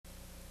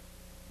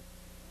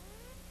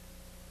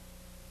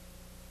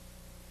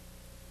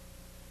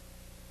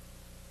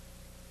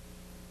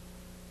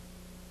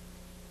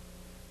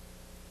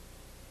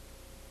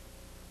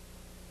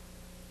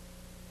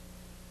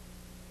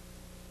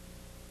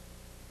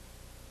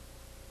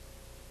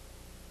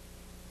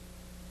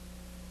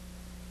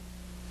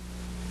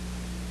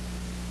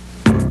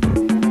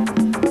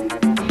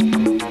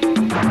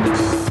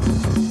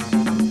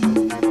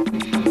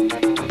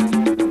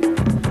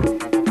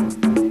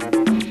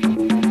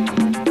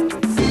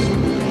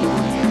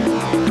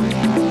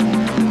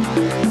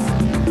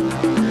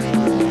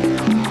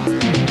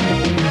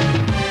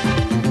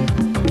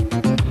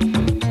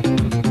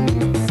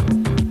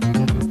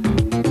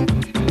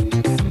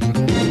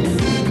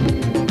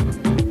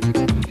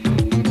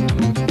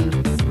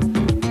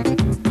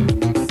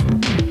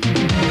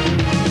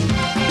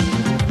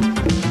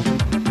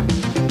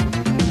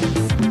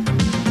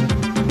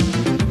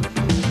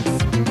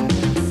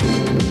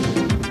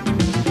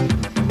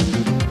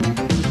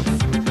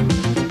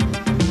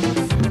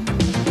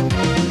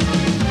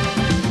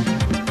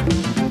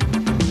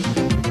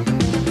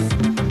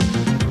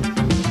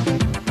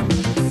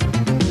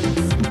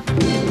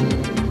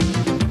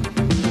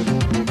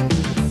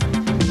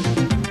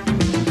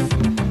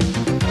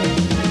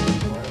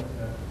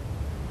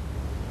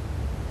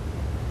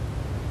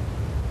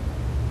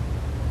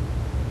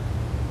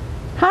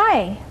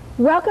Hi,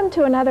 welcome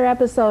to another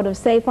episode of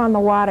Safe on the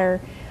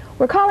Water.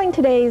 We're calling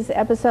today's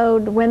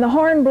episode When the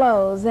Horn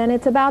Blows, and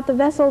it's about the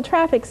vessel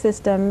traffic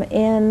system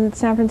in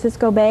San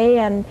Francisco Bay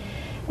and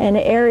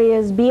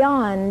areas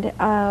beyond.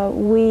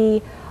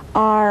 We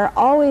are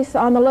always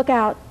on the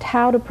lookout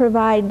how to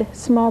provide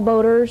small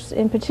boaters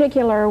in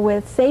particular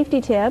with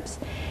safety tips,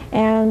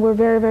 and we're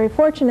very, very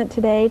fortunate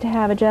today to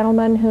have a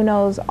gentleman who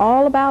knows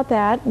all about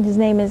that. His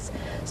name is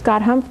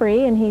Scott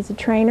Humphrey, and he's a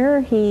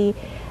trainer. He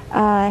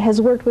has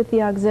worked with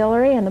the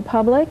Auxiliary and the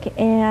public,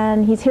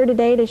 and he's here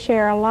today to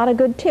share a lot of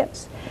good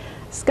tips.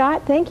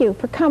 Scott, thank you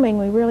for coming.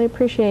 We really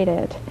appreciate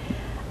it.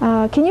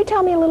 Can you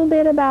tell me a little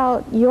bit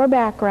about your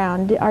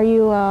background? Are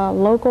you a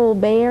local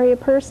Bay Area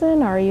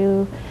person? Are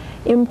you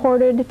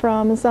imported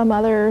from some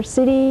other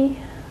city?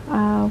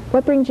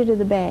 What brings you to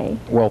the Bay?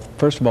 Well,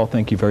 first of all,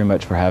 thank you very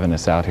much for having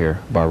us out here,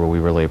 Barbara. We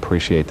really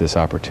appreciate this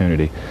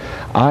opportunity.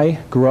 I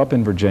grew up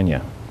in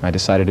Virginia. I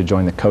decided to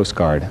join the Coast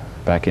Guard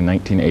back in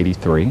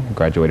 1983.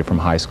 Graduated from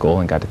high school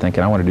and got to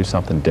thinking I want to do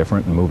something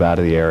different and move out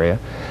of the area.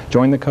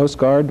 Joined the Coast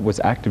Guard, was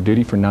active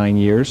duty for 9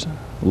 years,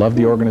 loved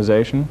the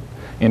organization,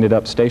 ended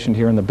up stationed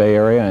here in the Bay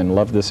Area and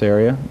loved this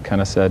area,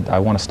 kind of said I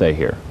want to stay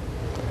here.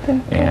 Okay.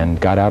 And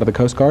got out of the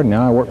Coast Guard, and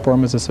now I work for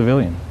them as a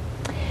civilian.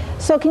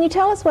 So can you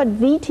tell us what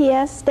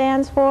VTS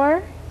stands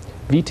for?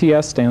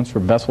 VTS stands for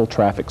Vessel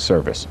Traffic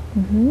Service.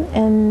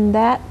 And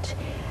that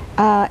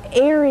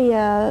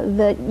area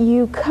that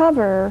you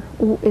cover,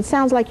 it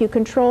sounds like you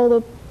control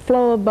the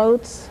flow of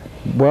boats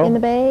in the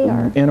Bay?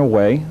 Or? In a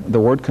way. The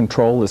word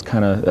control is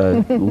kind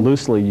of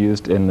loosely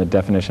used in the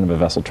definition of a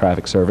vessel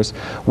traffic service.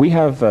 We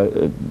have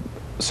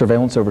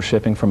surveillance over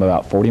shipping from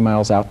about 40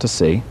 miles out to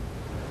sea,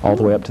 all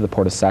the way up to the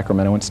port of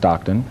Sacramento and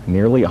Stockton,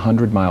 nearly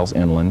 100 miles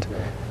inland,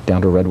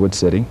 down to Redwood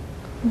City.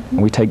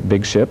 And we take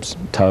big ships,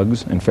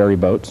 tugs, and ferry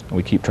boats, and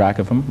we keep track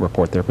of them,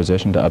 report their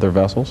position to other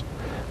vessels.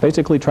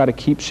 Basically try to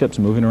keep ships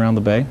moving around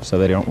the bay so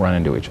they don't run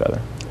into each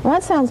other. Well,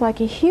 that sounds like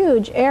a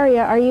huge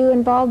area. Are you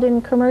involved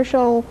in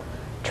commercial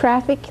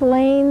traffic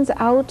lanes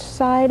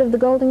outside of the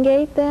Golden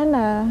Gate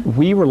then?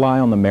 We rely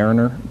on the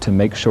mariner to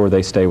make sure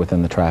they stay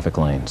within the traffic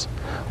lanes.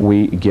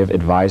 We give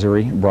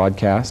advisory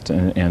broadcast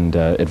and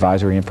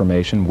advisory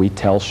information. We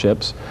tell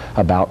ships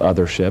about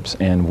other ships,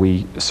 and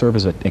we serve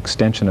as an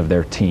extension of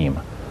their team.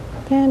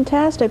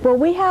 Fantastic. Well,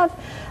 we have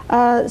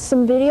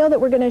some video that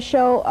we're going to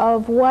show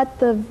of what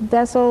the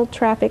vessel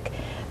traffic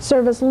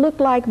service looked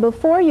like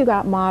before you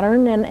got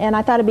modern, and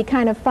I thought it'd be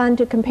kind of fun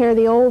to compare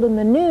the old and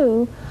the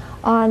new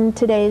on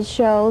today's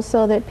show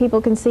so that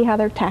people can see how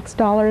their tax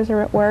dollars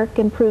are at work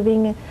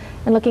improving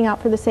and looking out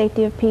for the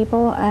safety of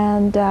people.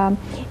 And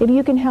if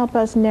you can help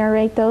us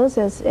narrate those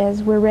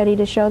as we're ready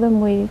to show them,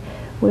 we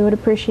would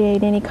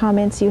appreciate any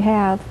comments you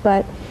have.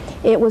 But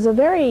it was a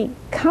very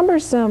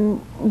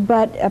cumbersome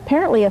but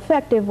apparently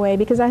effective way,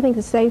 because I think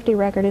the safety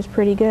record is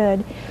pretty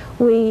good.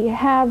 We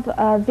have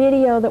a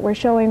video that we're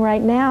showing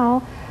right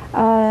now.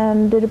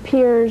 It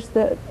appears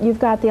that you've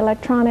got the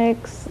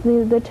electronics,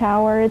 the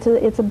tower.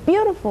 It's a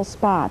beautiful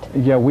spot.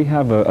 Yeah, we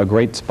have a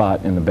great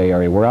spot in the Bay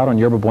Area. We're out on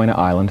Yerba Buena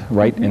Island,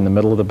 right in the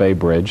middle of the Bay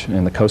Bridge,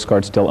 and the Coast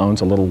Guard still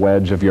owns a little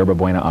wedge of Yerba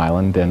Buena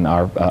Island, and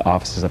our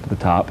office is up at the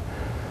top.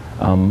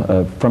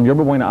 From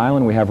Yerba Buena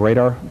Island, we have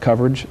radar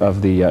coverage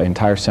of the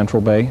entire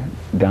Central Bay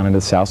down into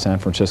the South San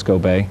Francisco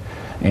Bay,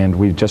 and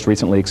we've just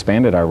recently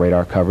expanded our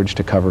radar coverage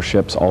to cover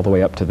ships all the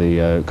way up to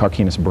the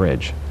Carquinez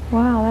Bridge.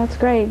 Wow, that's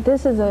great.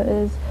 This is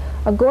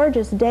a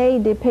gorgeous day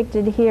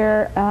depicted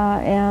here,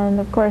 and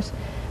of course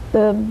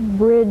the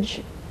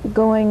bridge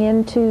going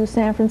into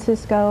San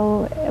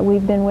Francisco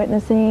we've been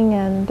witnessing,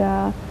 and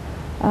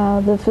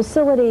the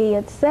facility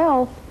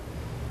itself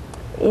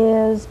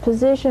is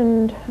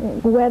positioned,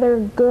 whether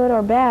good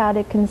or bad,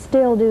 it can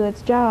still do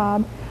its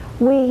job.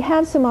 We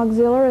have some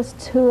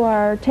auxiliarists who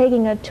are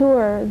taking a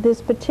tour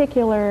this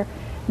particular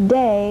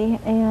day,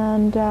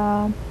 and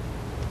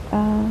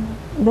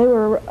they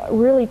were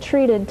really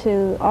treated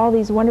to all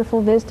these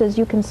wonderful vistas.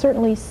 You can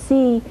certainly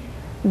see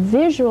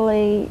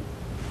visually,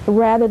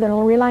 rather than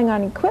relying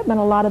on equipment,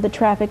 a lot of the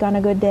traffic on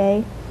a good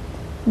day.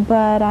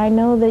 But I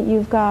know that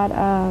you've got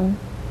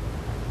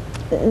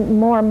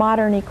more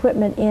modern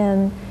equipment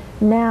in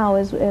now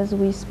as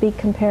we speak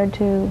compared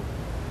to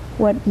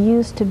what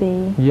used to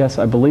be. Yes,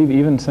 I believe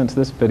even since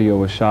this video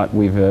was shot,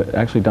 we've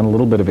actually done a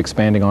little bit of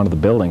expanding onto the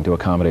building to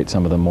accommodate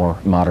some of the more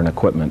modern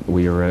equipment.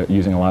 We are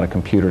using a lot of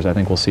computers. I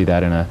think we'll see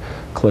that in a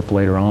clip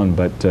later on,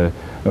 but to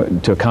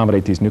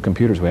accommodate these new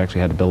computers, we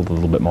actually had to build a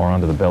little bit more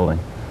onto the building.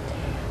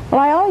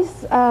 Well, I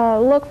always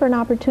look for an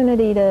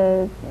opportunity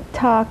to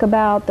talk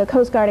about the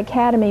Coast Guard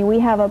Academy. We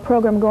have a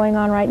program going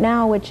on right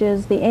now, which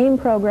is the AIM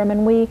program,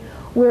 and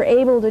we're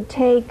able to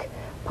take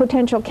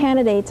potential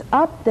candidates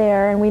up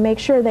there, and we make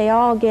sure they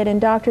all get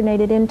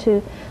indoctrinated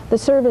into the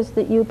service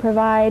that you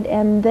provide.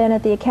 And then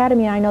at the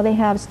Academy, I know they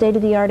have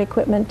state-of-the-art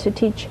equipment to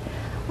teach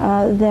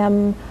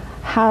them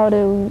how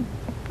to,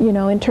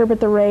 interpret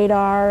the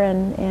radar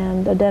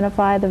and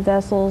identify the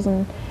vessels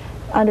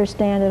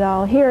understand it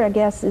all. Here, I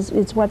guess,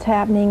 is what's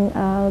happening.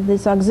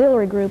 This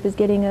auxiliary group is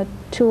getting a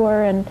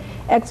tour and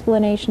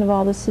explanation of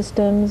all the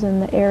systems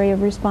and the area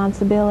of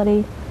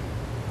responsibility.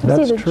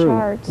 That's see the true.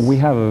 Charts. We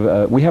have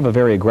a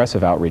very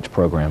aggressive outreach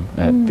program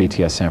at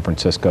VTS San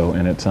Francisco,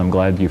 and I'm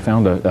glad you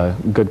found a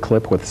good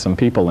clip with some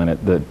people in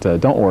it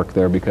that don't work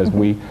there, because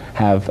we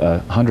have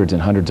hundreds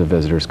and hundreds of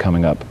visitors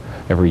coming up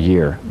every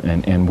year,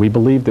 and we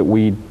believe that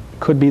we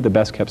could be the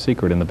best kept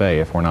secret in the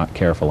Bay if we're not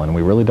careful, and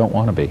we really don't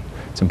want to be.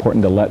 It's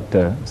important to let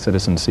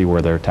citizens see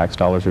where their tax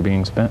dollars are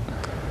being spent.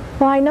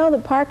 Well, I know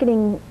that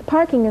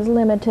parking is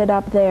limited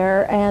up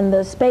there, and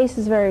the space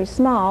is very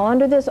small.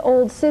 Under this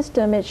old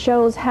system, it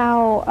shows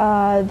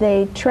how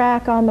they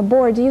track on the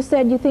boards. You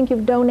said you think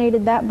you've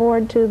donated that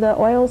board to the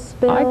oil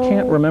spill? I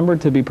can't remember,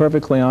 to be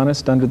perfectly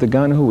honest, under the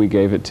gun who we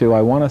gave it to.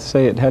 I want to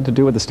say it had to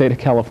do with the state of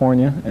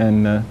California,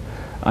 and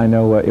I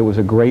know it was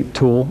a great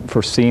tool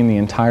for seeing the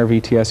entire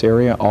VTS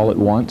area all at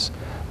once.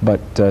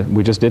 But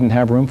we just didn't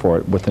have room for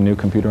it with the new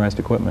computerized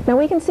equipment. Now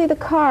we can see the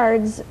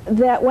cards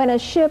that when a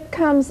ship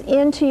comes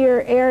into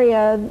your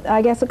area,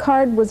 I guess a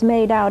card was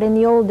made out in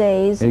the old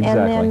days.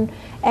 Exactly. And then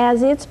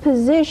as its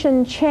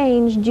position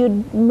changed,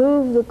 you'd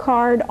move the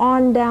card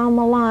on down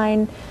the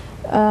line.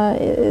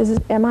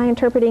 Am I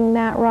interpreting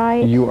that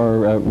right? You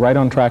are right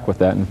on track with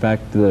that. In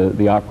fact,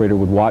 the operator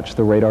would watch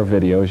the radar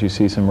video, as you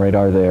see some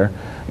radar there,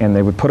 and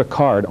they would put a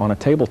card on a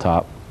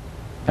tabletop,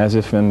 as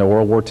if in the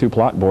World War II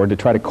plot board, to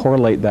try to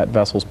correlate that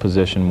vessel's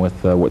position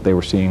with what they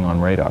were seeing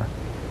on radar.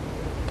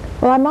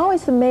 Well, I'm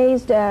always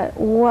amazed at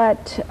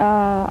what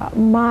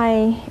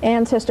my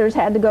ancestors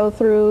had to go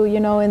through, you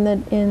know,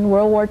 in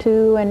World War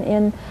II and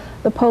in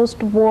the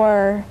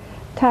post-war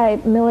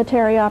type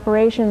military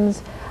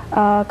operations,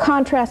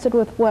 contrasted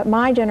with what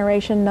my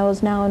generation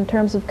knows now in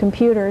terms of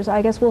computers.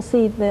 I guess we'll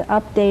see the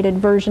updated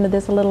version of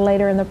this a little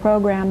later in the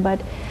program, but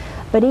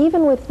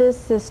even with this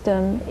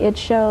system, it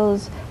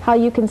shows how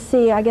you can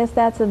see, I guess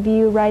that's a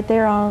view right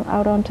there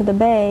out onto the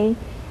bay.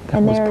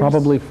 That was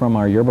probably from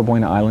our Yerba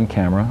Buena Island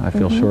camera, I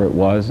feel sure it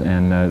was,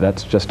 and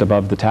that's just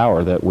above the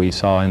tower that we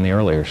saw in the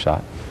earlier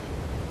shot.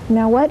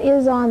 Now what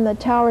is on the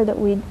tower that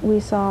we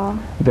saw?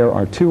 There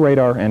are 2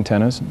 radar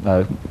antennas.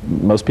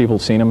 Most people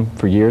have seen them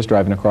for years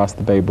driving across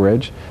the Bay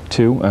Bridge.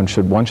 2,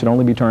 one should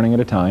only be turning at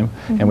a time,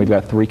 and we've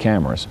got 3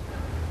 cameras.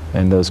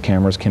 And those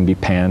cameras can be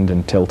panned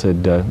and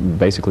tilted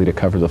basically to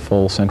cover the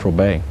full Central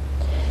Bay.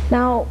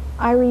 Now,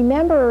 I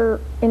remember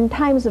in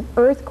times of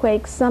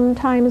earthquakes,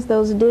 sometimes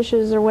those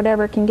dishes or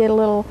whatever can get a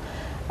little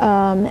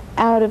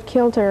out of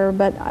kilter,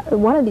 but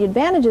one of the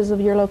advantages of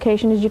your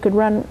location is you could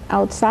run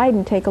outside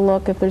and take a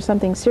look if there's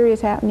something serious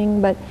happening.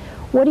 But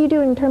what do you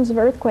do in terms of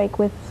earthquake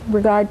with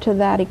regard to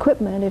that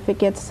equipment if it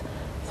gets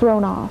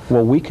thrown off?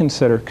 Well, we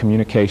consider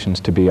communications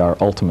to be our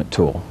ultimate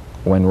tool.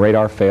 When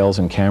radar fails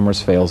and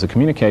cameras fails, the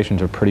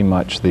communications are pretty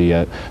much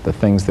the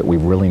things that we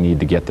really need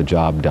to get the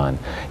job done.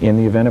 In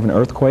the event of an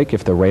earthquake,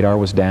 if the radar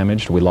was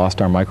damaged, we lost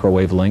our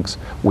microwave links,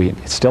 we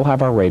still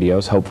have our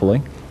radios,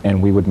 hopefully,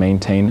 and we would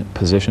maintain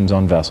positions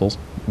on vessels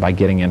by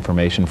getting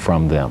information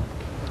from them.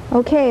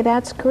 Okay,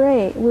 that's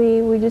great.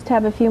 We just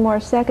have a few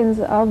more seconds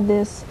of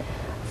this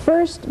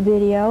first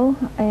video,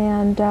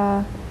 and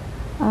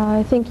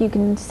I think you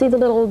can see the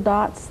little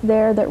dots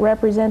there that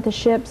represent the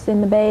ships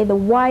in the bay. The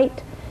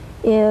white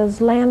is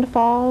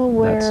landfall,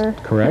 where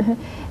that's correct.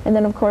 And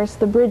then of course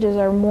the bridges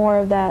are more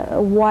of that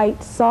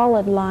white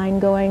solid line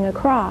going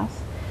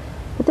across.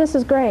 But this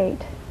is great.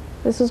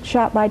 This was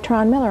shot by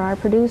Tron Miller, our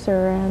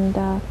producer,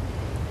 and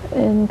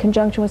in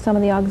conjunction with some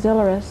of the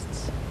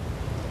auxiliarists.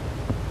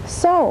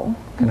 So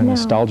kind of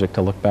nostalgic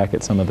to look back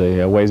at some of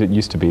the ways it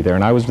used to be there,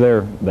 and I was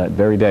there that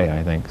very day,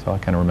 I think, so I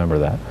kind of remember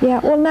that.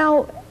 Yeah, well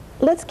now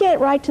let's get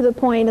right to the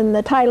point in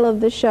the title of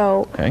the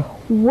show. Okay.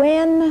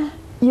 When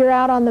you're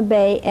out on the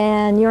bay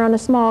and you're on a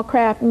small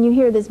craft and you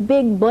hear this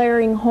big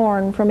blaring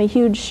horn from a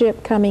huge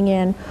ship coming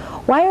in,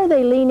 why are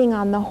they leaning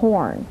on the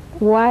horn?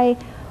 Why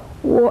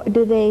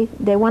do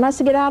they want us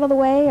to get out of the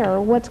way,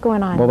 or what's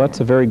going on? Well, that's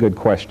a very good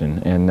question,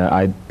 and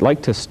I'd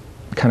like to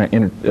kind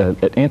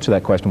of answer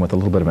that question with a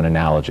little bit of an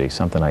analogy,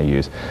 something I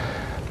use.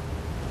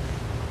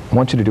 I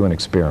want you to do an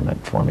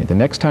experiment for me. The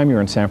next time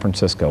you're in San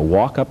Francisco,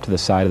 walk up to the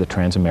side of the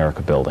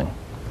Transamerica building,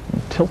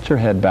 tilt your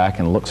head back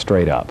and look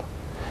straight up.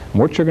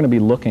 What you're going to be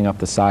looking up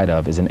the side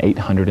of is an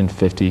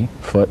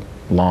 850-foot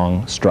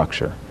long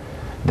structure.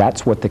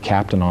 That's what the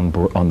captain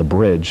on the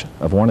bridge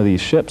of one of these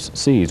ships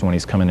sees when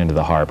he's coming into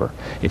the harbor.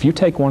 If you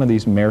take one of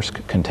these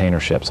Maersk container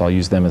ships, I'll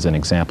use them as an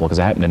example because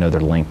I happen to know their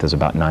length is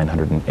about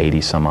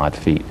 980 some odd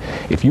feet.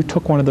 If you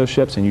took one of those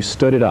ships and you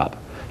stood it up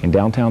in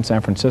downtown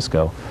San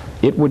Francisco,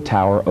 it would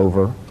tower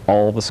over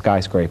all the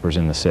skyscrapers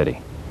in the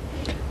city.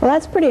 Well,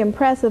 that's pretty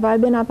impressive.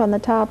 I've been up on the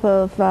top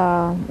of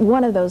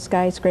one of those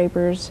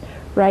skyscrapers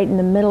right in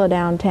the middle of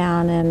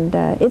downtown,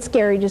 and it's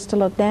scary just to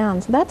look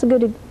down. So that's a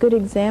good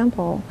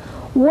example.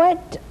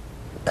 What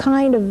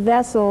kind of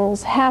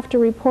vessels have to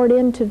report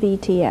into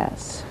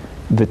VTS?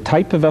 The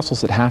type of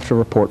vessels that have to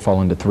report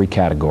fall into 3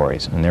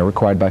 categories, and they're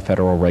required by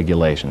federal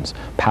regulations.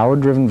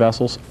 Power-driven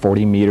vessels,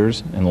 40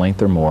 meters in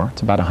length or more,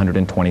 it's about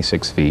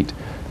 126 feet.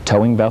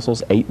 towing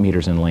vessels 8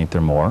 meters in length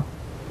or more,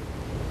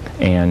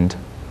 and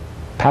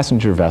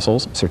passenger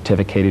vessels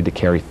certificated to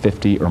carry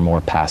 50 or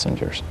more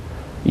passengers,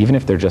 even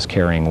if they're just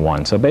carrying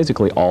one. So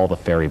basically all the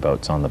ferry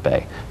boats on the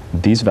bay.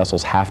 These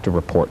vessels have to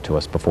report to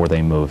us before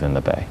they move in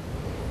the bay.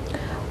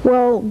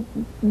 Well,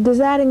 does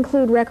that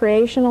include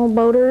recreational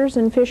boaters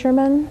and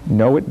fishermen?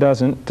 No, it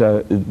doesn't,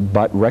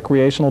 but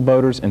recreational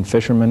boaters and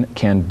fishermen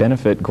can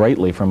benefit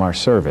greatly from our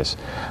service.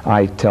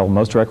 I tell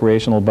most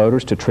recreational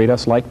boaters to treat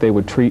us like they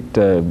would treat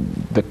the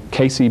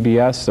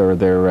KCBS or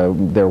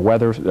their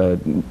weather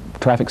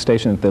traffic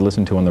station that they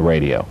listen to on the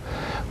radio.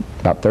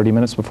 About 30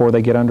 minutes before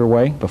they get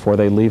underway, before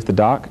they leave the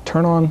dock,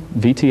 turn on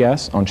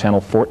VTS on channel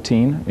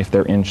 14 if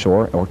they're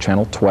inshore, or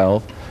channel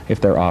 12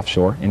 if they're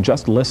offshore, and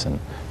just listen.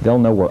 They'll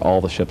know where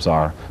all the ships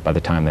are by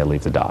the time they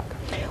leave the dock.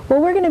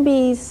 Well, we're going to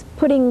be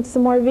putting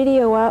some more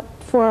video up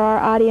for our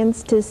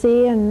audience to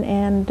see,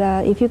 and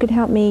if you could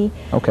help me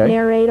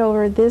narrate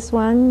over this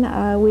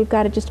one. We've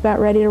got it just about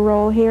ready to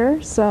roll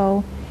here,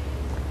 so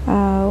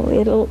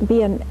it'll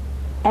be an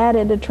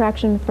added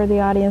attraction for the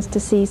audience to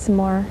see some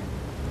more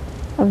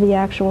of the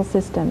actual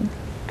system.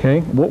 Okay,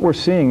 what we're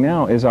seeing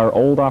now is our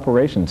old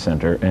operations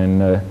center,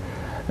 and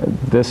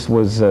this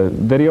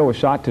video was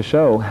shot to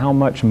show how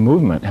much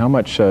movement, how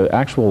much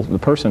the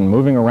person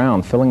moving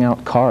around, filling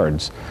out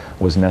cards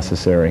was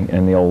necessary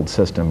in the old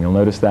system. You'll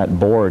notice that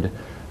board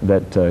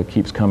that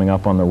keeps coming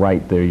up on the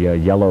right, the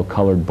yellow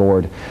colored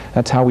board.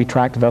 That's how we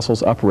tracked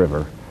vessels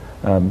upriver.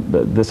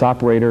 This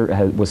operator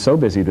was so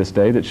busy this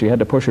day that she had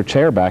to push her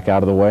chair back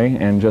out of the way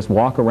and just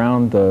walk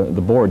around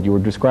the board. You were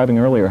describing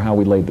earlier how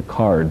we laid the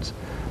cards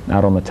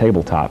out on the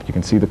tabletop. You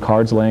can see the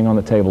cards laying on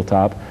the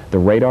tabletop, the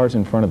radars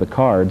in front of the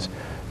cards.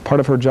 Part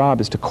of her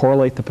job is to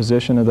correlate the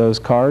position of those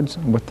cards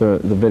with the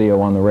video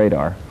on the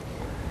radar.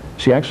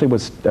 She actually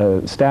was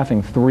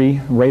staffing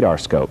 3 radar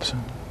scopes.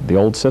 The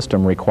old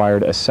system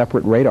required a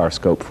separate radar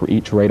scope for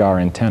each radar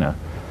antenna.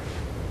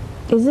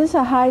 Is this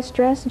a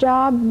high-stress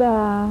job?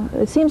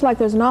 It seems like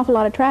there's an awful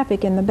lot of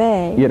traffic in the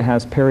bay. It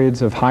has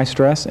periods of high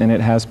stress and it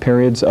has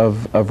periods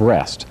of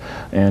rest.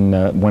 And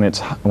when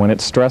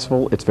it's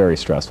stressful, it's very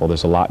stressful.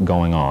 There's a lot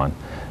going on,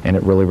 and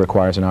it really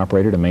requires an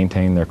operator to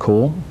maintain their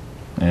cool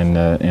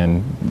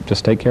and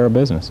just take care of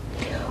business.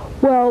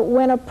 Well,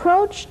 when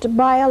approached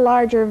by a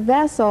larger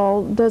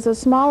vessel, does a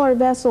smaller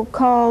vessel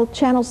call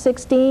channel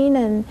 16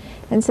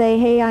 and say,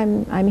 "Hey,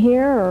 I'm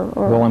here"?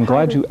 Or well, I'm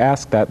glad you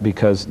asked that,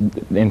 because,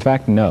 in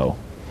fact, no.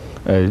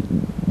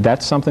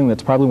 That's something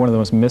that's probably one of the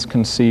most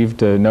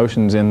misconceived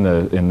notions in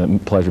the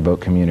pleasure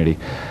boat community.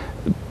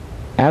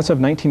 As of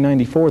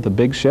 1994, the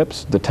big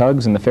ships, the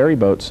tugs, and the ferry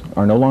boats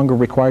are no longer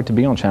required to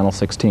be on channel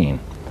 16.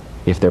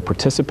 If they're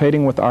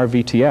participating with our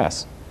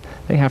VTS,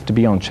 they have to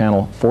be on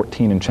channel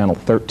 14 and channel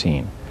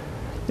 13.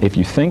 If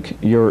you think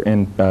you're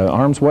in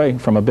arm's way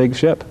from a big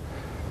ship,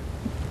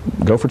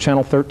 go for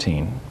channel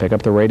 13, pick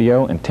up the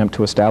radio, and attempt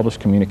to establish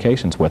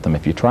communications with them.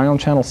 If you try on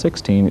channel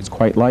 16, it's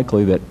quite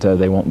likely that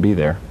they won't be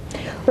there.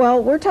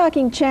 Well, we're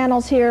talking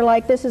channels here,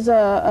 like this is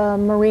a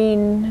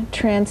marine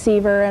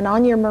transceiver, and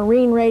on your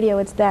marine radio,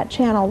 it's that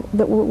channel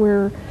that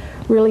we're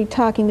really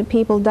talking to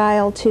people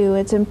dial to.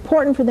 It's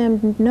important for them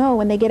to know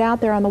when they get out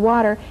there on the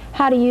water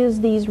how to use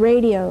these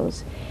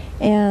radios.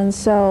 And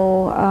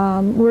so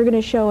we're going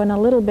to show in a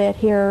little bit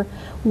here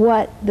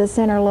what the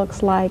center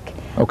looks like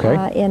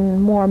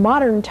in more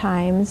modern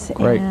times.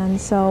 Great. And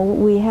so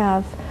we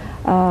have...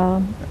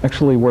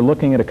 Actually, we're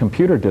looking at a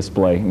computer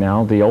display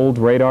now. The old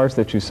radars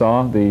that you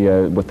saw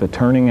with the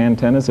turning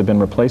antennas have been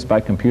replaced by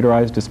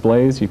computerized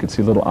displays. You can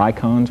see little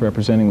icons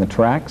representing the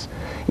tracks.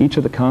 Each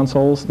of the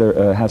consoles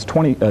has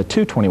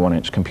two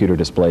 21-inch computer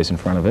displays in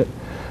front of it.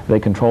 They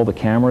control the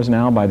cameras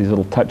now by these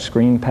little touch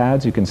screen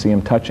pads. You can see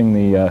him touching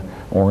the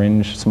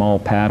orange small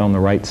pad on the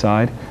right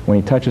side. When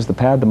he touches the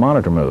pad, the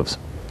monitor moves,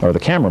 or the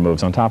camera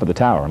moves on top of the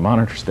tower. The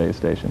monitor stays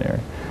stationary.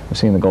 We're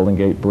seeing the Golden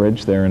Gate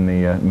Bridge there in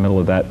the middle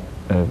of that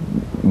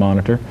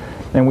monitor.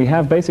 And we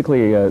have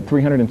basically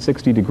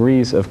 360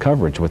 degrees of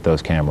coverage with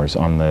those cameras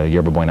on the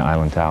Yerba Buena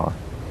Island Tower.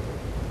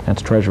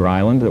 That's Treasure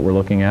Island that we're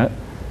looking at.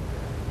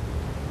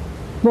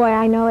 Boy,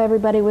 I know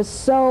everybody was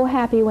so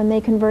happy when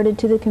they converted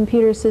to the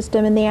computer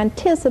system, and the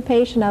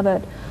anticipation of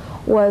it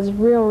was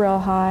real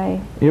high.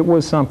 It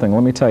was something,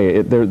 let me tell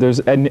you. There's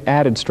an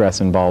added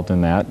stress involved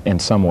in that in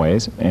some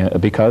ways,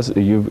 because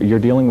you're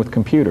dealing with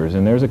computers,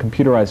 and there's a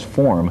computerized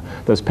form.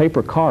 Those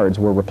paper cards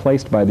were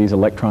replaced by these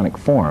electronic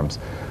forms.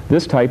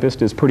 This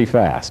typist is pretty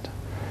fast.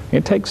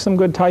 It takes some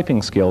good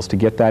typing skills to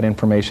get that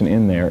information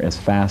in there as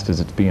fast as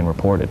it's being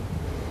reported.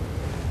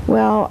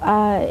 Well,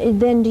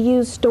 then do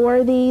you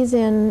store these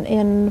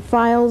in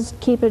files,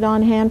 keep it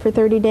on hand for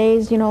 30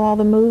 days, you know, all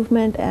the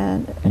movement?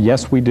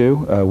 Yes, we do.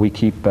 We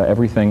keep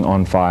everything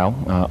on file,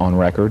 on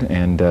record,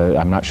 and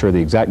I'm not sure the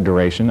exact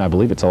duration. I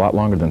believe it's a lot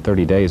longer than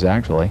 30 days,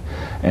 actually.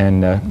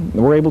 And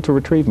we're able to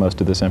retrieve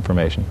most of this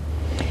information.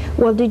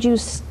 Well, did you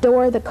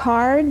store the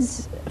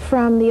cards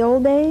from the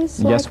old days?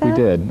 Yes, we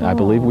did. I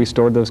believe we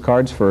stored those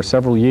cards for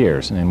several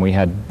years, and we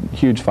had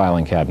huge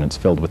filing cabinets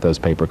filled with those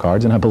paper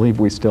cards, and I believe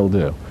we still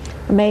do.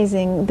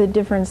 amazing the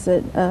difference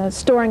that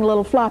storing a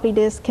little floppy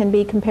disk can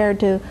be compared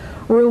to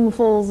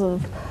roomfuls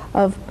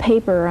of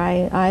paper.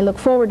 I look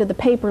forward to the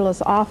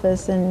paperless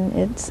office, and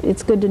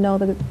it's good to know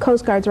the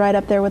Coast Guard's right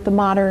up there with the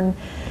modern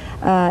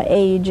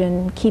age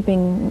and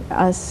keeping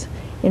us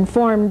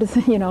informed,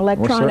 you know,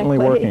 electronically. We're certainly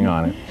working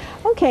on it.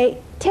 Okay,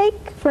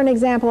 take for an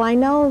example, I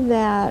know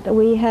that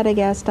we had a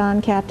guest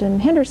on, Captain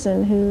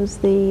Henderson, who's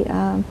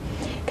the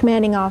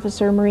commanding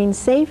officer, Marine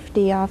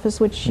Safety Office,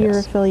 which you're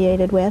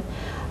affiliated with.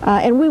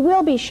 And we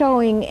will be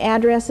showing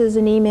addresses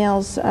and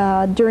emails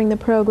during the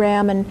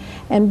program,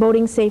 and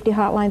boating safety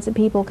hotlines that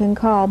people can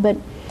call. But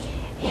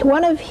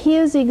one of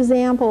his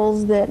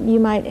examples that you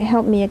might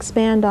help me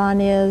expand on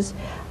is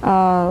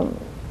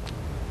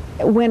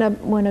when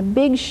a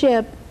big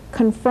ship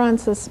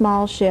confronts a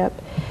small ship,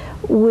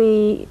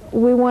 we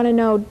want to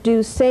know,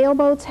 do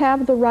sailboats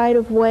have the right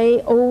of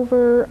way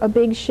over a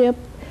big ship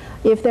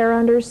if they're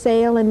under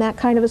sail in that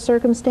kind of a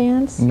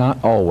circumstance?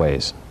 Not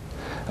always.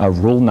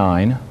 Rule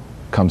 9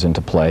 comes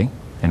into play,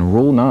 and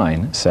Rule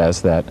 9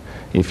 says that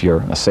if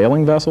you're a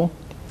sailing vessel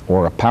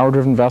or a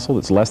power-driven vessel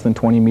that's less than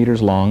 20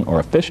 meters long, or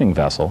a fishing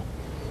vessel,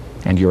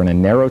 and you're in a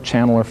narrow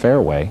channel or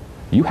fairway,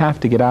 you have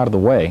to get out of the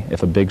way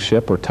if a big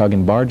ship or tug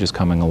and barge is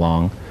coming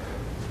along,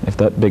 if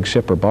that big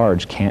ship or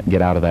barge can't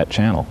get out of that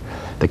channel.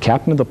 The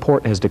captain of the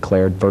port has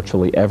declared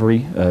virtually every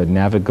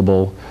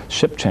navigable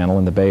ship channel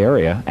in the Bay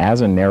Area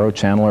as a narrow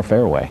channel or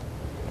fairway.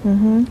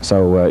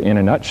 So in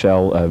a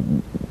nutshell,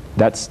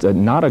 that's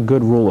not a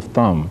good rule of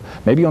thumb.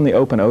 Maybe on the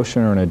open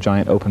ocean or in a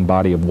giant open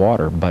body of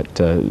water, but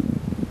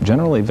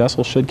generally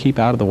vessels should keep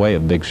out of the way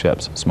of big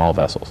ships, small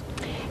vessels.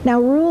 Now,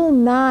 Rule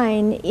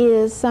 9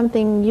 is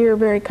something you're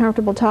very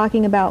comfortable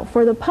talking about.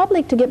 For the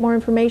public to get more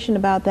information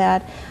about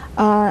that,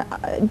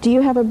 do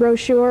you have a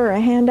brochure or a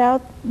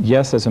handout?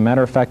 Yes, as a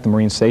matter of fact, the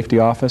Marine Safety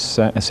Office,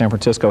 San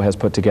Francisco, has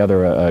put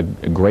together a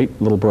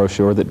great little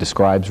brochure that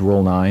describes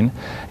Rule 9,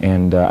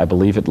 and I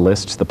believe it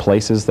lists the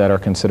places that are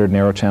considered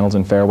narrow channels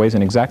and fairways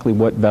and exactly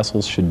what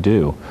vessels should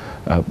do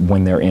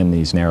when they're in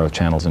these narrow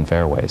channels and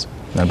fairways.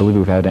 And I believe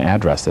we've had an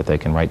address that they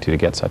can write to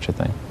get such a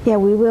thing. Yeah,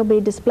 we will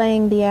be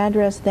displaying the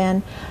address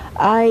then.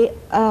 I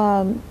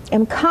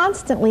am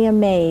constantly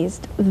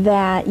amazed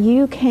that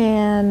you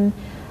can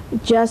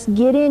just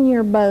get in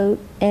your boat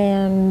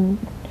and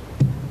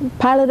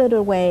pilot it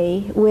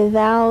away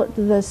without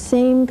the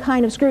same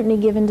kind of scrutiny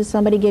given to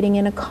somebody getting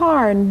in a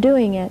car and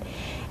doing it.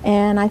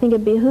 And I think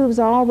it behooves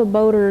all the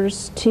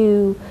boaters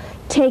to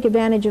take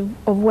advantage of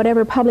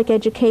whatever public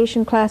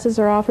education classes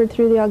are offered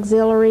through the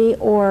Auxiliary,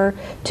 or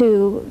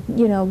to,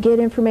 you know, get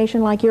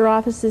information like your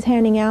office is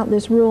handing out,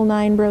 this Rule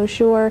 9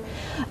 brochure,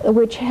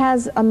 which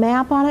has a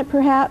map on it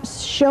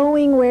perhaps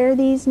showing where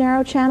these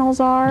narrow channels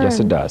are. Yes,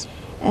 it does.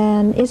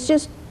 And it's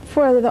just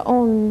for the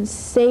own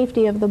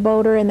safety of the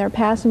boater and their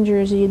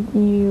passengers, you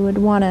would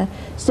want to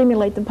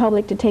stimulate the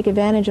public to take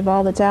advantage of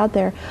all that's out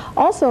there.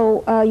 Also,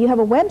 you have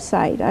a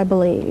website, I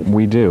believe.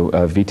 We do.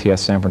 VTS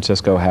San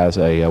Francisco has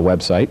a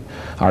website.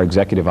 Our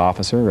executive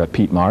officer,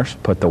 Pete Marsh,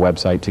 put the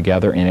website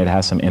together, and it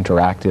has some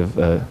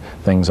interactive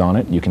things on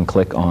it. You can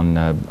click on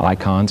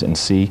icons and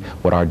see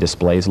what our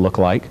displays look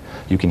like.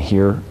 You can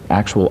hear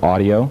actual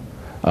audio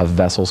of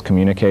vessels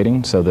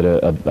communicating, so that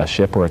a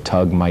ship or a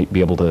tug might be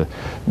able to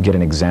get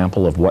an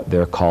example of what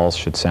their calls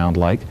should sound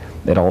like.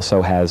 It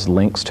also has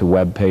links to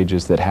web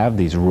pages that have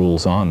these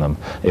rules on them.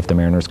 If the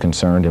mariner's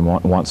concerned and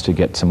wants to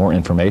get some more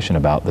information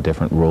about the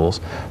different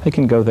rules, they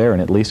can go there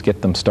and at least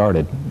get them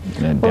started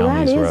down these roads.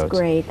 Well, that is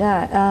great.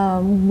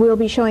 We'll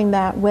be showing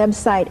that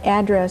website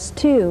address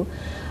too,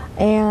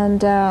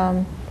 and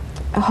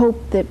I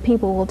hope that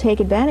people will take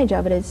advantage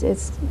of it. It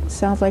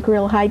sounds like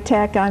real high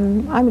tech.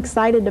 I'm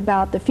excited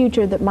about the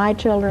future that my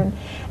children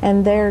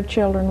and their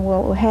children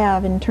will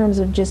have in terms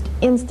of just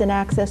instant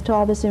access to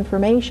all this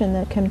information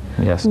that can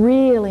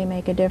really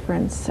make a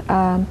difference.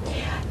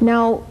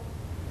 Now,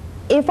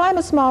 if I'm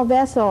a small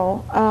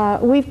vessel,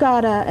 we've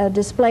got a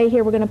display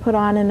here we're going to put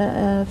on in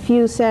a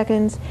few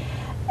seconds,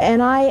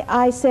 and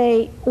I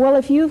say, well,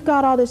 if you've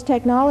got all this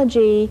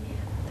technology,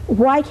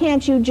 why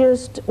can't you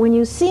just, when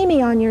you see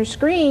me on your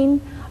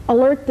screen,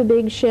 alert the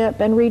big ship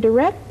and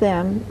redirect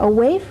them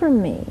away from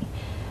me?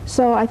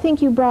 So I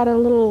think you brought a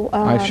little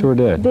I sure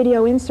did.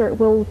 Video insert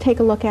we'll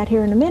take a look at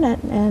here in a minute,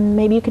 and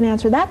maybe you can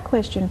answer that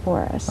question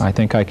for us. I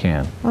think I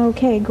can.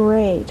 Okay,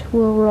 great.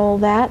 We'll roll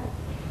that.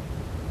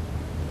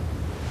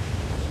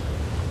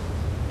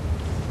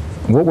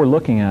 What we're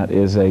looking at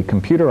is a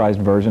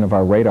computerized version of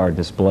our radar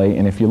display,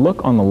 and if you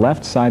look on the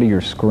left side of your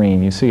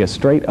screen, you see a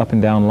straight up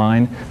and down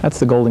line. That's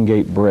the Golden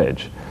Gate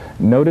Bridge.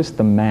 Notice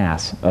the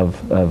mass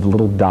of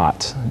little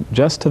dots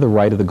just to the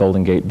right of the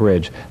Golden Gate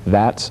Bridge.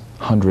 That's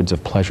hundreds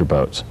of pleasure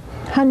boats.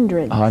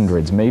 Hundreds?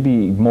 Hundreds,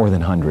 maybe more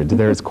than hundreds.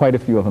 There's quite a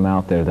few of them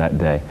out there that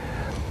day.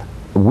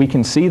 We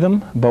can see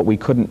them, but we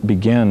couldn't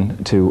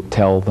begin to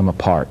tell them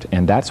apart,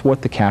 and that's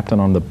what the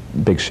captain on the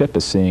big ship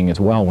is seeing as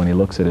well when he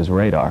looks at his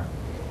radar.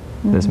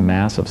 This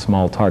mass of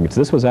small targets.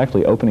 This was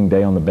actually opening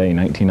day on the bay,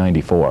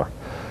 1994.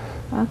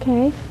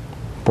 Okay.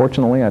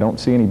 Fortunately, I don't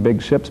see any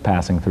big ships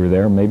passing through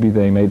there. Maybe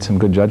they made some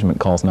good judgment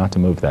calls not to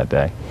move that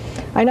day.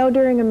 I know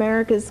during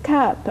America's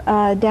Cup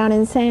down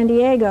in San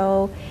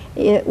Diego,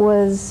 it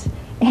was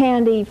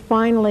handy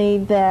finally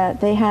that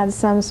they had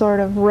some sort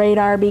of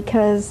radar,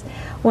 because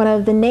one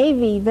of the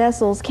Navy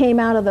vessels came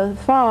out of the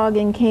fog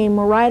and came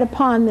right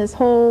upon this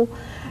whole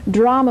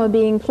drama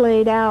being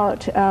played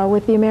out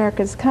with the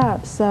America's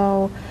Cup.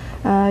 So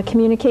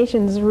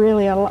communication is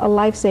really a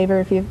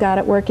lifesaver. If you've got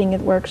it working,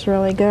 it works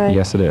really good.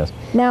 Yes, it is.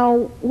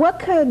 Now, what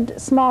could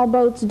small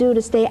boats do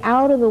to stay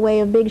out of the way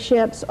of big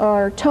ships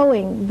or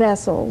towing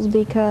vessels?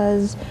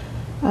 Because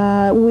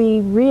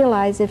we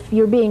realize if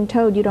you're being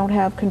towed, you don't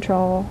have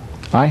control.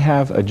 I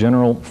have a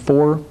general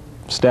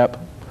 4-step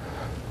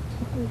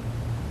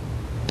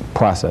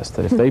process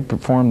that if they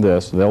perform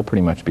this, they'll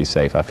pretty much be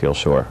safe, I feel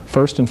sure.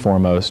 First and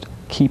foremost,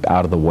 keep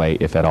out of the way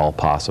if at all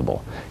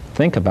possible.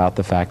 Think about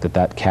the fact that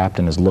that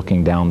captain is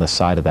looking down the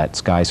side of that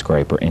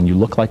skyscraper and you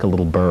look like a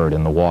little bird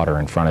in the water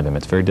in front of him.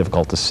 It's very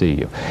difficult to see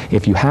you.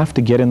 If you have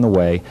to get in the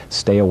way,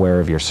 stay aware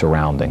of your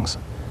surroundings.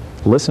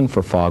 Listen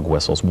for fog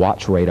whistles.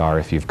 Watch radar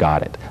if you've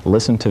got it.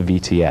 Listen to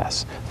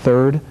VTS.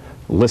 Third,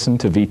 listen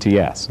to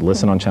VTS.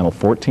 Listen on channel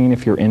 14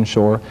 if you're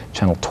inshore,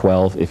 channel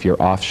 12 if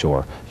you're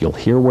offshore. You'll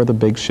hear where the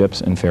big ships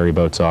and ferry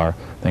boats are.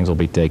 Things will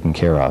be taken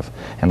care of.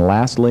 And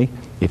lastly,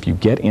 if you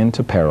get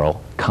into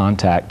peril,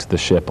 contact the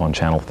ship on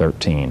channel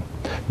 13.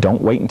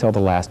 Don't wait until the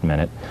last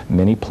minute.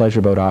 Many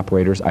pleasure boat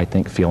operators, I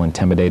think, feel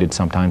intimidated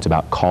sometimes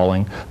about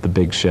calling the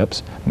big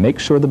ships. Make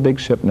sure the big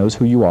ship knows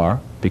who you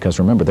are, because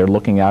remember, they're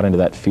looking out into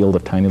that field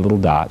of tiny little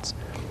dots.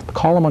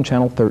 Call them on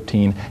channel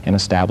 13 and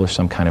establish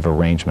some kind of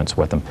arrangements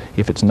with them.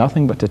 If it's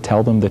nothing but to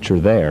tell them that you're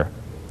there,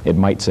 it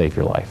might save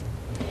your life.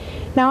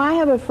 Now, I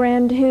have a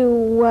friend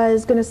who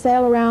was going to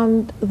sail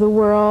around the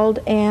world,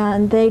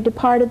 and they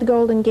departed the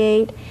Golden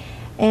Gate,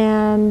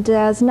 and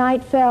as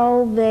night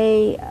fell,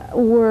 they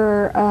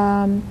were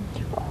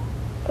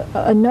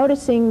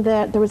noticing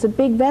that there was a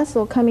big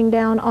vessel coming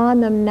down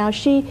on them. Now,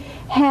 she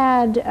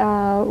had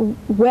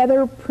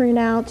weather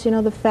printouts, you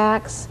know, the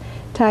fax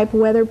type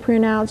weather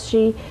printouts.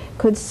 She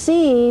could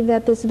see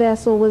that this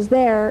vessel was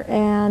there,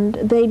 and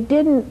they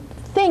didn't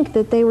think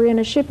that they were in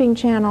a shipping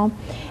channel,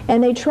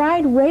 and they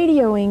tried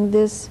radioing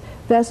this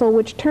vessel,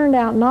 which turned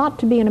out not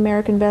to be an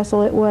American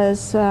vessel. It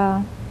was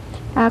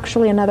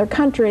actually another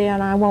country,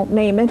 and I won't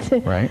name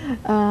it. Right.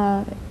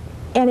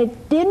 And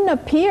it didn't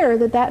appear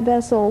that that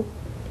vessel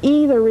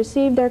either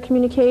received their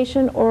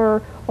communication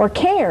or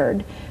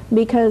cared,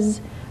 because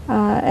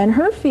and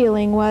her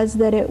feeling was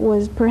that it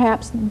was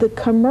perhaps the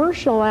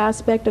commercial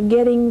aspect of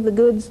getting the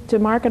goods to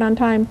market on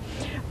time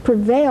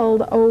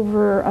prevailed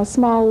over a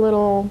small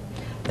little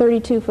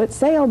 32-foot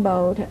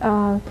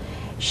sailboat.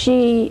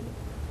 She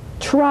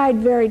tried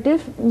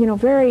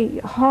very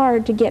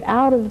hard to get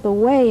out of the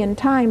way in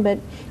time, but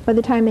by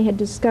the time they had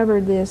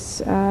discovered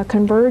this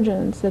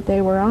convergence that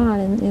they were on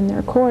in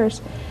their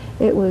course,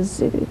 it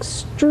was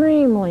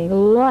extremely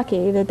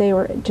lucky that they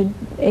were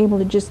able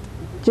to just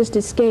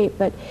escape.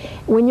 But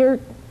when you're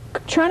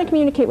trying to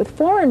communicate with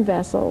foreign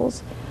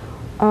vessels,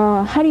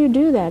 how do you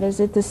do that? Is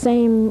it the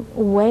same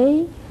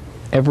way?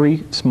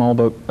 Every small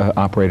boat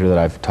operator that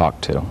I've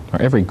talked to,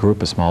 or every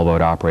group of small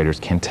boat operators,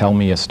 can tell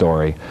me a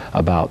story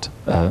about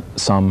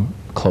some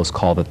close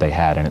call that they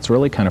had, and it's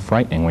really kind of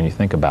frightening when you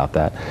think about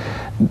that.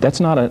 That's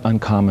not an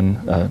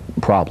uncommon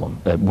problem.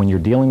 When you're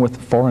dealing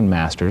with foreign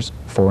masters,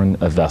 foreign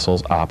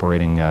vessels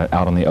operating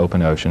out on the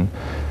open ocean,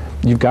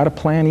 you've got to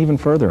plan even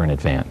further in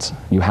advance.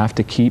 You have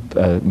to keep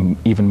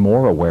even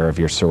more aware of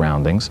your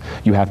surroundings.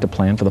 You have to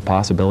plan for the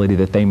possibility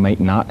that they might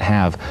not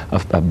have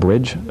a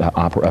bridge,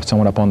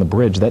 someone up on the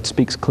bridge that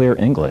speaks clear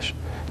English.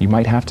 You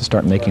might have to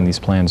start making these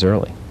plans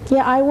early.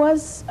 Yeah, I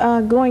was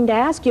going to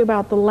ask you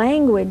about the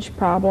language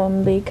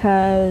problem,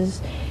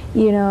 because,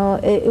 you know,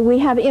 we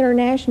have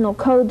international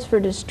codes for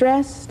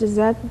distress. Is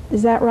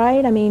that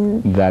right? I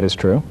mean, that is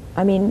true.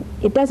 I mean,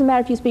 it doesn't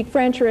matter if you speak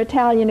French or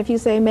Italian. If you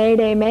say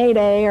Mayday,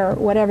 Mayday, or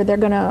whatever, they're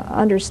going to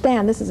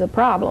understand this is a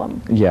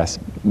problem. Yes,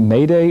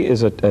 Mayday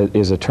is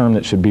a term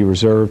that should be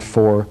reserved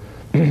for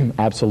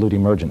absolute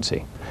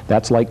emergency.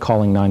 That's like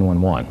calling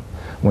 911.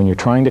 When you're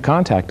trying to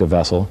contact a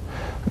vessel,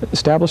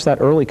 establish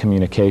that early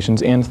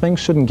communications, and things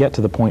shouldn't get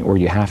to the point where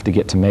you have to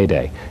get to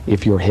Mayday.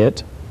 If you're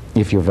hit,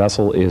 if your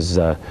vessel is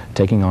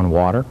taking on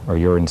water or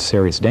you're in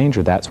serious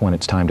danger, that's when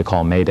it's time to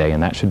call Mayday,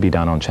 and that should be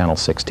done on channel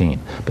 16.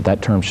 But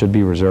that term should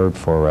be reserved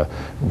for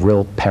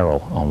real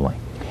peril only.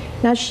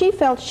 Now, she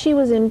felt she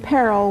was in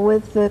peril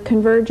with the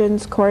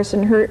convergence course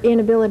and her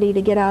inability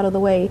to get out of the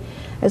way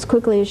as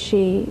quickly as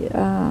she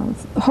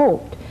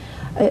hoped.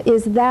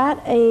 Is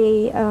that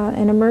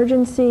an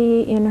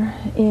emergency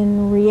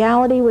in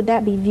reality? Would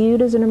that be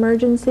viewed as an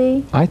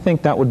emergency? I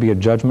think that would be a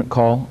judgment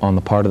call on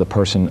the part of the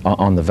person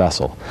on the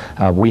vessel.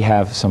 We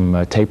have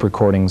some tape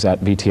recordings at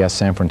VTS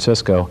San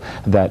Francisco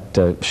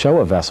that show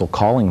a vessel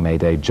calling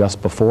Mayday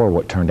just before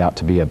what turned out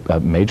to be a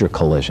major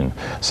collision.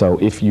 So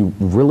if you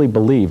really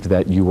believed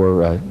that you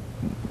were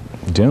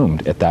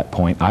doomed at that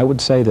point, I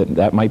would say that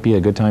that might be a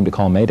good time to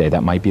call Mayday.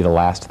 That might be the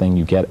last thing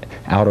you get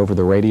out over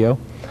the radio.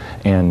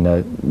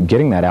 And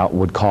getting that out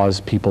would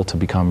cause people to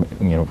become,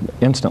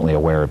 instantly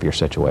aware of your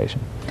situation.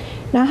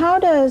 Now, how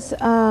does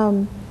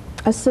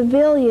a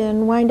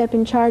civilian wind up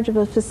in charge of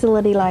a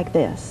facility like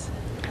this?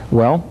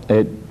 Well,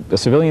 a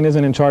civilian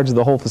isn't in charge of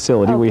the whole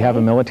facility. Okay. We have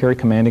a military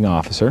commanding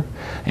officer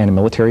and a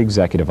military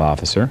executive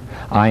officer.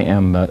 I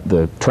am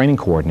the training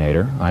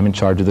coordinator. I'm in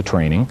charge of the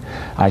training.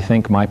 I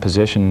think my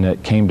position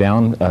came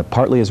down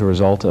partly as a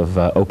result of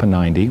Open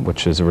 90,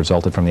 which is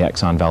resulted from the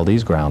Exxon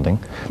Valdez grounding.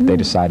 They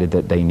decided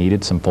that they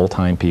needed some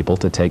full-time people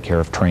to take care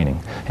of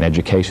training and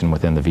education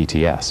within the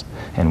VTS.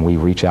 And we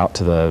reach out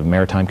to the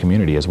maritime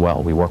community as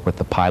well. We work with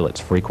the pilots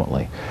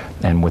frequently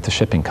and with the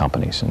shipping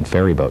companies and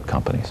ferry boat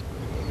companies.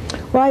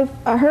 Well,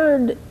 I've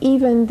heard,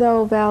 even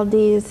though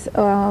Valdez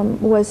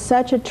was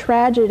such a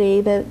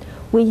tragedy, that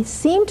we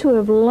seem to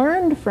have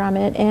learned from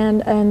it,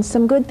 and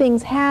some good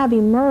things have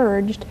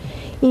emerged,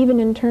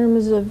 even in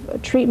terms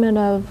of treatment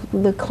of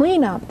the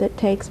cleanup that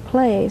takes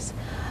place.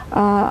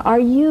 Are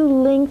you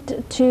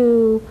linked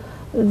to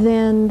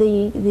then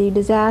the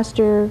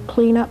disaster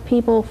cleanup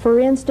people? For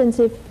instance,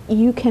 if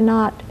you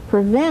cannot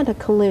prevent a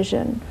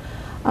collision,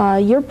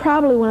 you're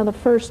probably one of the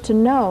first to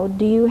know.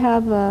 Do you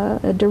have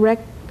a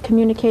direct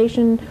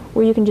communication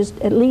where you can just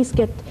at least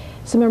get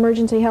some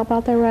emergency help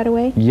out there right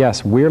away?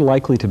 Yes, we're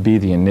likely to be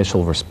the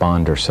initial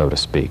responder, so to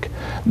speak.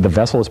 The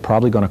vessel is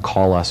probably going to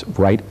call us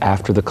right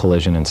after the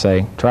collision and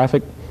say,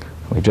 "Traffic,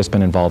 we've just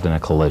been involved in a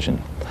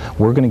collision."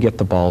 We're going to get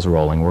the balls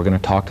rolling. We're going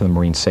to talk to the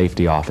Marine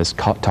Safety Office,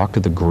 talk to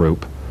the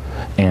group,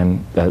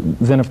 and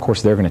then of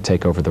course they're going to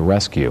take over the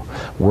rescue.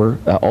 We're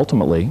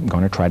ultimately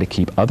going to try to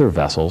keep other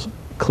vessels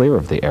clear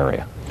of the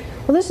area.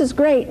 Well, this is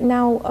great.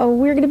 Now,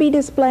 we're going to be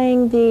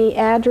displaying the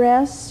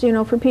address,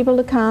 for people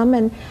to come,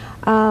 and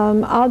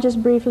I'll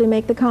just briefly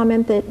make the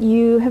comment that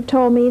you have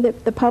told me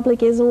that the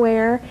public is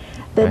aware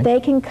that they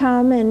can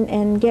come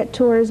and get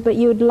tours, but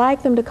you'd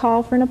like them to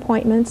call for an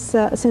appointment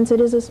since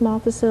it is a small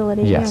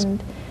facility. Yes.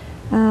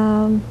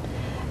 And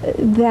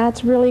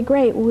that's really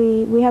great.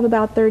 We have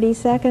about 30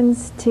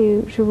 seconds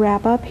to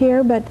wrap up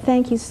here, but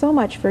thank you so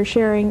much for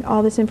sharing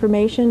all this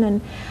information, and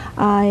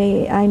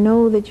I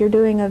know that you're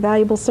doing a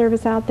valuable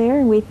service out there,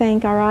 and we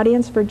thank our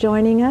audience for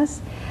joining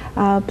us.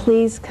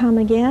 Please come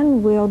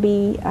again. We'll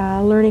be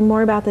learning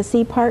more about the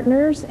Sea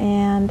Partners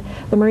and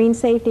the Marine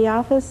Safety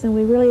Office, and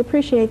we really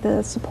appreciate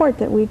the support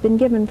that we've been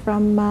given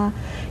from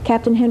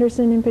Captain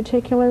Henderson in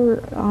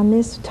particular on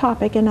this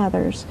topic and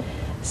others.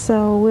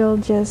 So we'll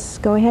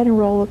just go ahead and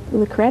roll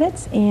the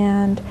credits,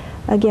 and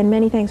again,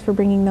 many thanks for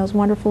bringing those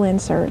wonderful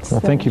inserts.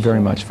 Well, thank you very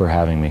much for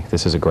having me.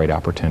 This is a great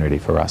opportunity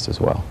for us as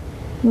well.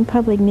 The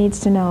public needs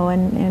to know,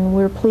 and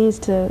we're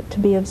pleased to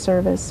be of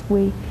service.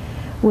 We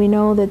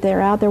know that they're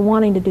out there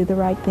wanting to do the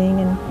right thing,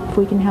 and if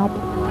we can help,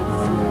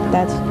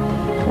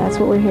 that's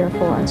what we're here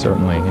for. And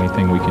certainly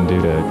anything we can do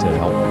to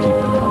help keep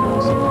the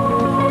public safe.